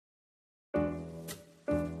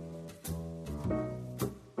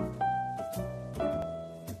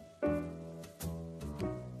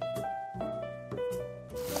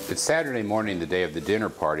It's Saturday morning, the day of the dinner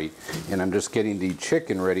party, and I'm just getting the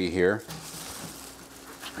chicken ready here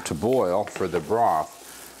to boil for the broth.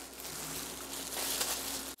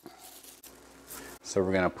 So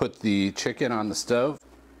we're going to put the chicken on the stove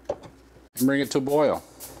and bring it to a boil.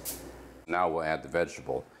 Now we'll add the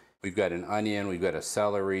vegetable. We've got an onion, we've got a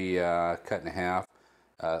celery cut in half,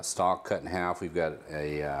 stalk cut in half, we've got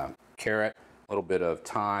a carrot, a little bit of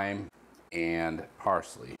thyme, and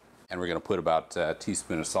parsley. And we're going to put about a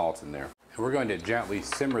teaspoon of salt in there. And we're going to gently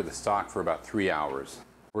simmer the stock for about 3 hours.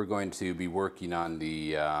 We're going to be working on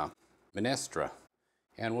the minestra.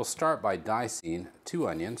 And we'll start by dicing 2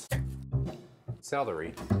 onions,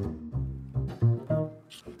 celery,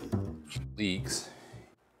 leeks,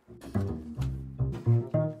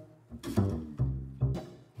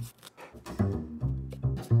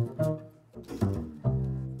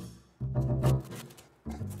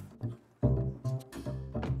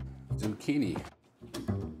 zucchini,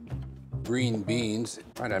 green beans.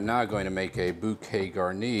 All right, I'm now going to make a bouquet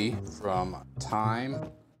garni from thyme,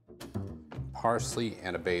 parsley,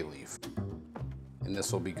 and a bay leaf. And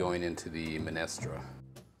this will be going into the minestra.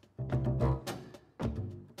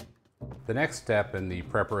 The next step in the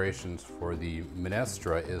preparations for the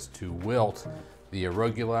minestra is to wilt the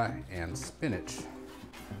arugula and spinach.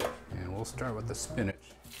 And we'll start with the spinach.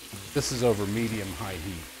 This is over medium-high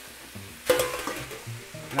heat.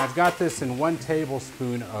 And I've got this in 1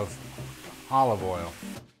 tablespoon of olive oil.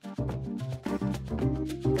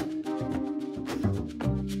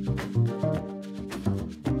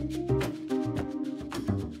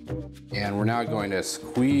 And we're now going to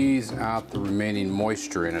squeeze out the remaining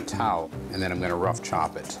moisture in a towel, and then I'm going to rough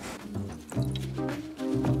chop it.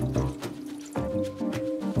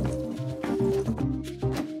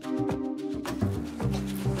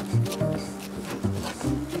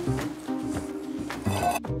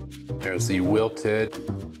 There's the wilted,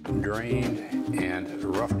 drained, and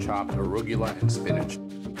rough chopped arugula and spinach.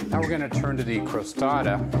 Now we're going to turn to the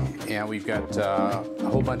crostata, and we've got a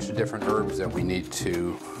whole bunch of different herbs that we need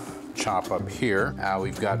to chop up here.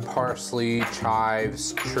 We've got parsley,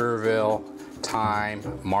 chives, chervil, thyme,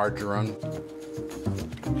 marjoram.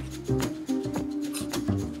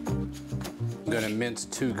 I'm going to mince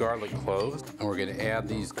 2 garlic cloves, and we're going to add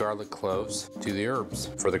these garlic cloves to the herbs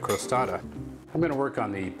for the crostata. I'm going to work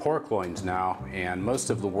on the pork loins now, and most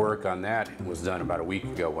of the work on that was done about a week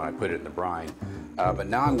ago when I put it in the brine. But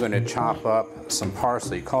now I'm going to chop up some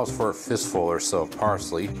parsley. It calls for a fistful or so of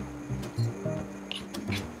parsley.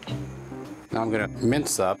 Now I'm going to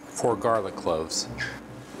mince up 4 garlic cloves.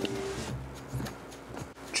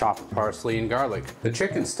 Chop parsley and garlic. The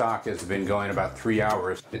chicken stock has been going about 3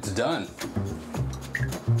 hours. It's done.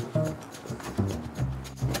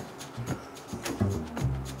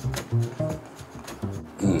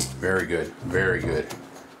 Very good, very good.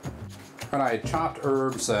 And I chopped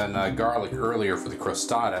herbs and garlic earlier for the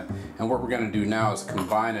crostata, and what we're going to do now is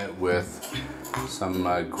combine it with some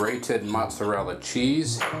grated mozzarella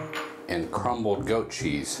cheese and crumbled goat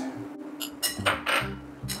cheese.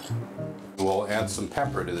 We'll add some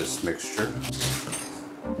pepper to this mixture.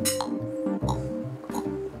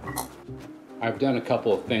 I've done a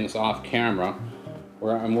couple of things off camera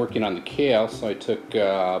where I'm working on the kale, so I took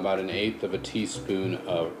about 1/8 of a teaspoon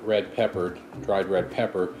of red pepper, dried red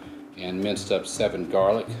pepper, and minced up 7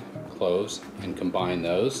 garlic cloves and combined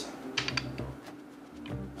those.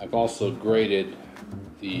 I've also grated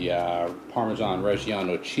the Parmesan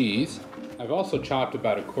Reggiano cheese. I've also chopped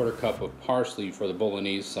about 1/4 cup of parsley for the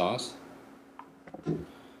bolognese sauce.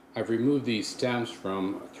 I've removed the stems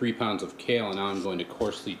from 3 pounds of kale, and now I'm going to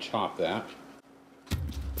coarsely chop that.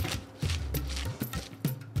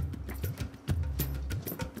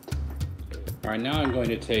 All right, now I'm going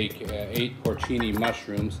to take 8 porcini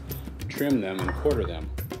mushrooms, trim them, and quarter them.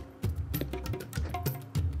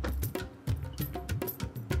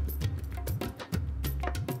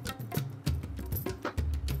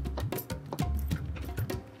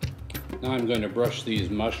 Now I'm going to brush these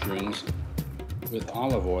mushrooms with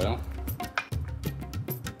olive oil.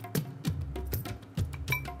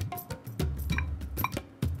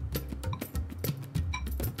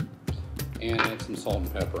 And add some salt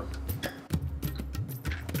and pepper.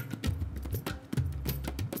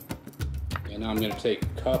 And now I'm going to take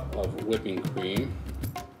a cup of whipping cream,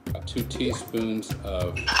 about 2 teaspoons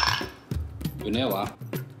of vanilla,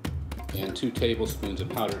 and 2 tablespoons of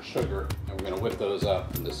powdered sugar, and we're going to whip those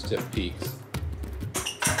up into stiff peaks.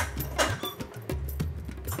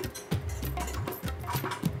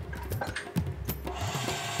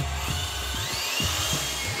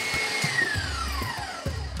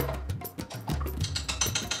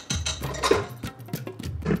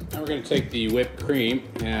 going to take the whipped cream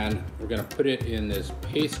and we're going to put it in this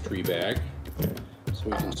pastry bag so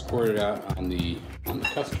we can squirt it out on the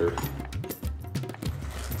custard.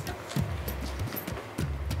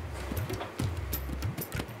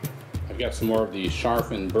 I've got some more of the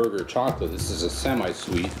Scharfenberger chocolate. This is a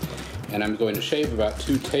semi-sweet, and I'm going to shave about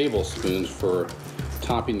 2 tablespoons for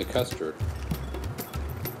topping the custard.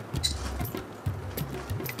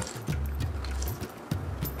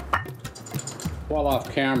 While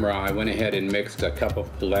off camera, I went ahead and mixed a cup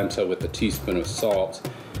of polenta with a teaspoon of salt,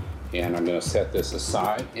 and I'm going to set this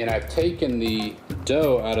aside. And I've taken the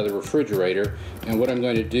dough out of the refrigerator, and what I'm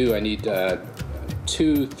going to do, I need 2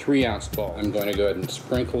 3-ounce balls. I'm going to go ahead and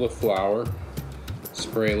sprinkle the flour,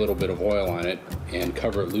 spray a little bit of oil on it, and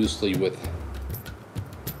cover it loosely with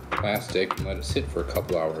plastic and let it sit for a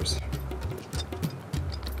couple hours.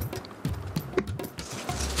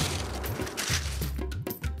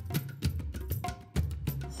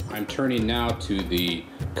 I'm turning now to the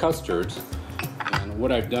custards, and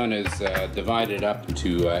what I've done is divide it up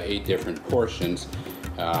into 8 different portions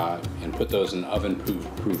and put those in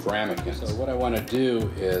oven-proof ramekins. So what I want to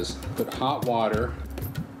do is put hot water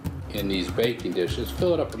in these baking dishes,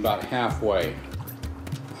 fill it up about halfway.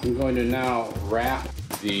 I'm going to now wrap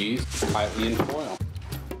these tightly in foil.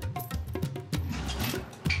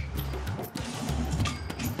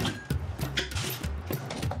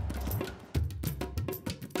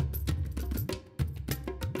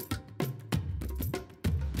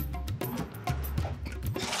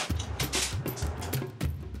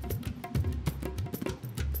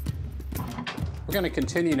 We're going to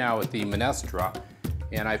continue now with the minestra,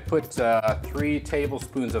 and I've put 3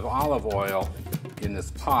 tablespoons of olive oil in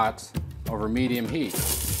this pot over medium heat.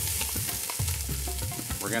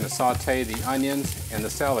 We're going to saute the onions and the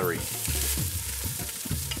celery.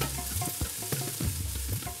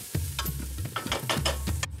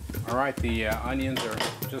 All right, the onions are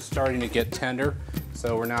just starting to get tender,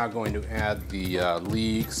 so we're now going to add the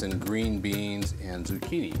leeks and green beans and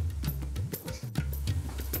zucchini.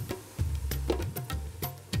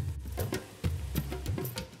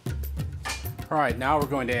 All right, now we're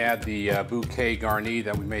going to add the bouquet garni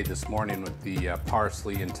that we made this morning with the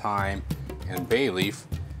parsley and thyme and bay leaf,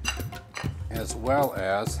 as well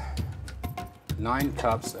as 9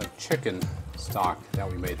 cups of chicken stock that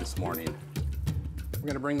we made this morning. We're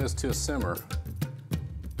going to bring this to a simmer.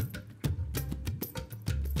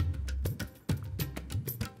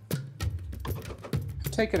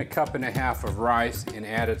 I've taken a 1.5 cups of rice and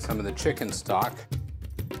added some of the chicken stock.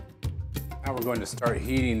 Now we're going to start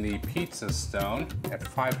heating the pizza stone at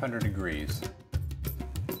 500 degrees.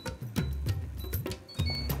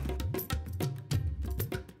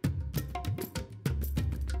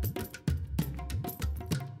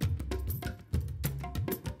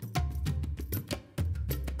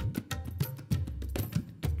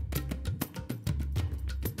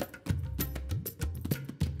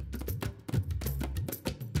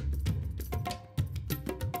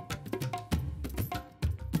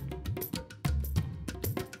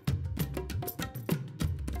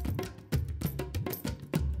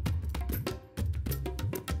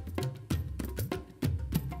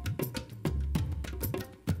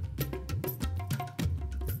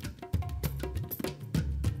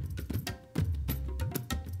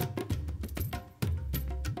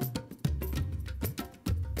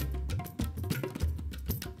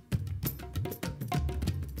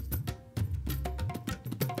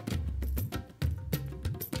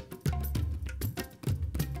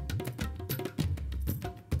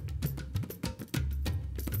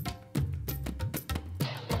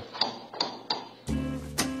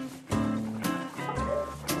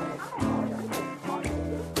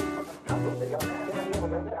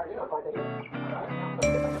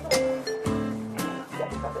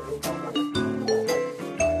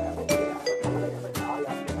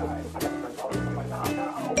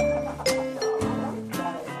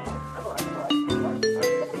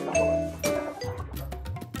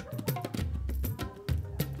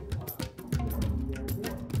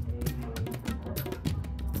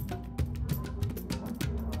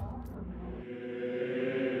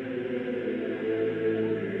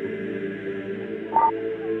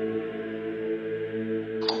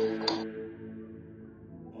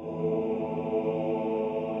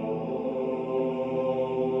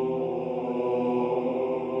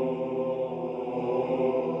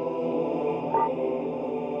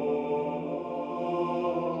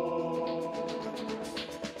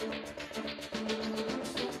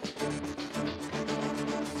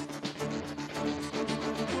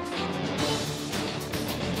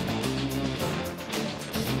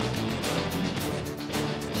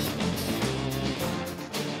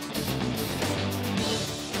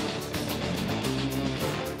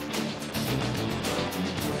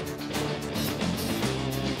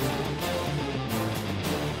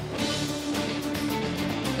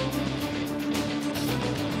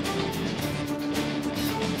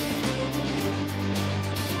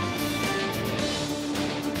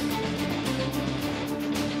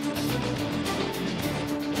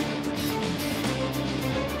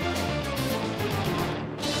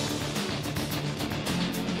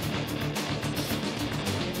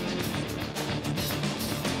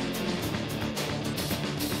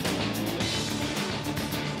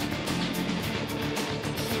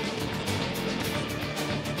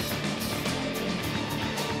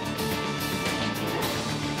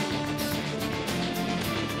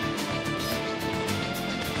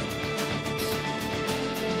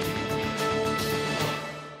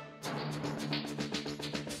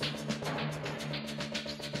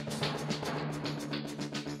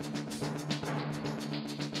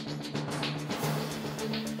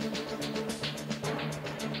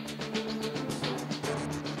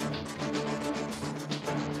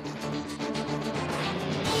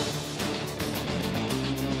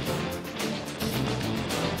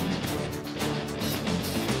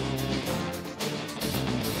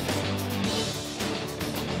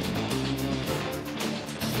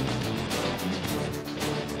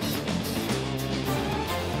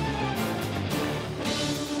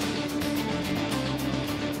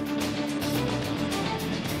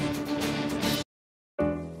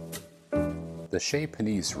 The Chez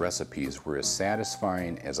Panisse recipes were as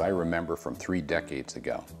satisfying as I remember from 3 decades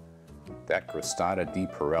ago. That crostata di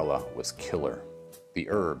perella was killer. The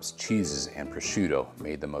herbs, cheeses, and prosciutto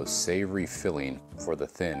made the most savory filling for the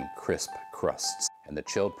thin, crisp crusts, and the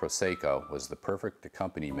chilled prosecco was the perfect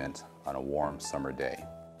accompaniment on a warm summer day.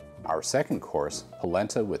 Our second course,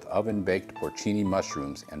 polenta with oven-baked porcini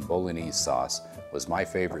mushrooms and bolognese sauce, was my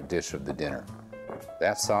favorite dish of the dinner.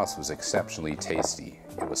 That sauce was exceptionally tasty.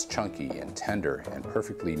 It was chunky and tender and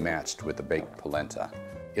perfectly matched with the baked polenta.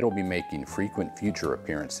 It'll be making frequent future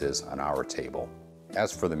appearances on our table.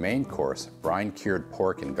 As for the main course, brine-cured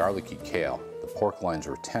pork and garlicky kale, the pork loins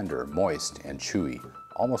were tender, moist, and chewy,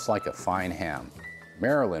 almost like a fine ham.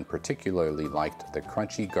 Marilyn particularly liked the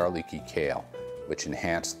crunchy garlicky kale, which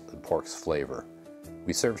enhanced the pork's flavor.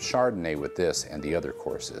 We served Chardonnay with this and the other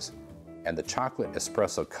courses. And the chocolate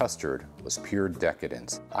espresso custard was pure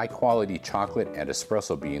decadence. High-quality chocolate and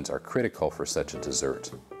espresso beans are critical for such a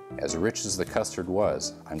dessert. As rich as the custard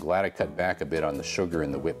was, I'm glad I cut back a bit on the sugar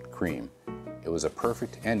in the whipped cream. It was a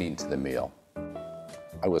perfect ending to the meal.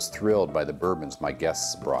 I was thrilled by the bourbons my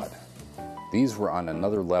guests brought. These were on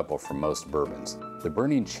another level from most bourbons. The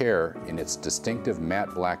Burning Chair, in its distinctive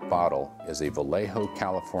matte black bottle, is a Vallejo,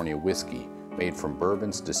 California whiskey made from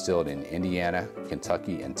bourbons distilled in Indiana,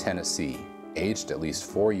 Kentucky, and Tennessee, aged at least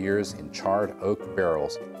 4 years in charred oak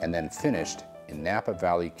barrels, and then finished in Napa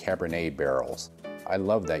Valley Cabernet barrels. I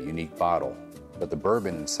love that unique bottle, but the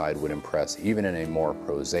bourbon inside would impress even in a more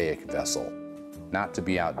prosaic vessel. Not to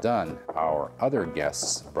be outdone, our other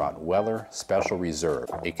guests brought Weller Special Reserve,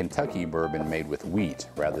 a Kentucky bourbon made with wheat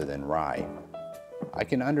rather than rye. I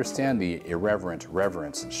can understand the irreverent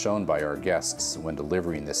reverence shown by our guests when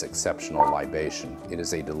delivering this exceptional libation. It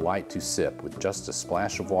is a delight to sip with just a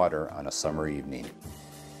splash of water on a summer evening.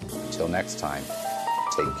 Until next time,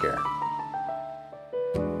 take care.